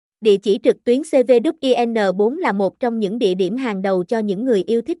Địa chỉ trực tuyến Cwin4 là một trong những địa điểm hàng đầu cho những người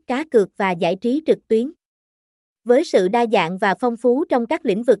yêu thích cá cược và giải trí trực tuyến. Với sự đa dạng và phong phú trong các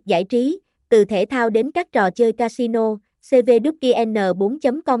lĩnh vực giải trí, từ thể thao đến các trò chơi casino,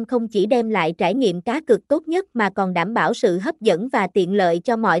 Cwin4.com không chỉ đem lại trải nghiệm cá cược tốt nhất mà còn đảm bảo sự hấp dẫn và tiện lợi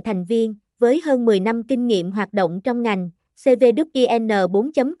cho mọi thành viên. Với hơn 10 năm kinh nghiệm hoạt động trong ngành,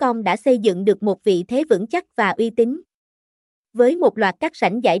 Cwin4.com đã xây dựng được một vị thế vững chắc và uy tín. Với một loạt các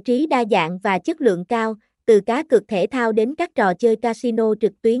sảnh giải trí đa dạng và chất lượng cao, từ cá cược thể thao đến các trò chơi casino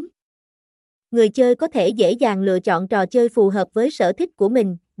trực tuyến, người chơi có thể dễ dàng lựa chọn trò chơi phù hợp với sở thích của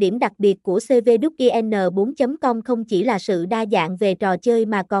mình. Điểm đặc biệt của Cwin4.com không chỉ là sự đa dạng về trò chơi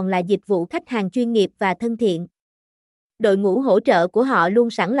mà còn là dịch vụ khách hàng chuyên nghiệp và thân thiện. Đội ngũ hỗ trợ của họ luôn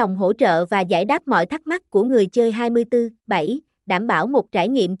sẵn lòng hỗ trợ và giải đáp mọi thắc mắc của người chơi 24/7, đảm bảo một trải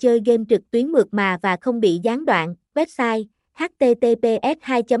nghiệm chơi game trực tuyến mượt mà và không bị gián đoạn. Website: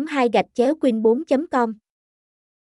 https://cwin4.com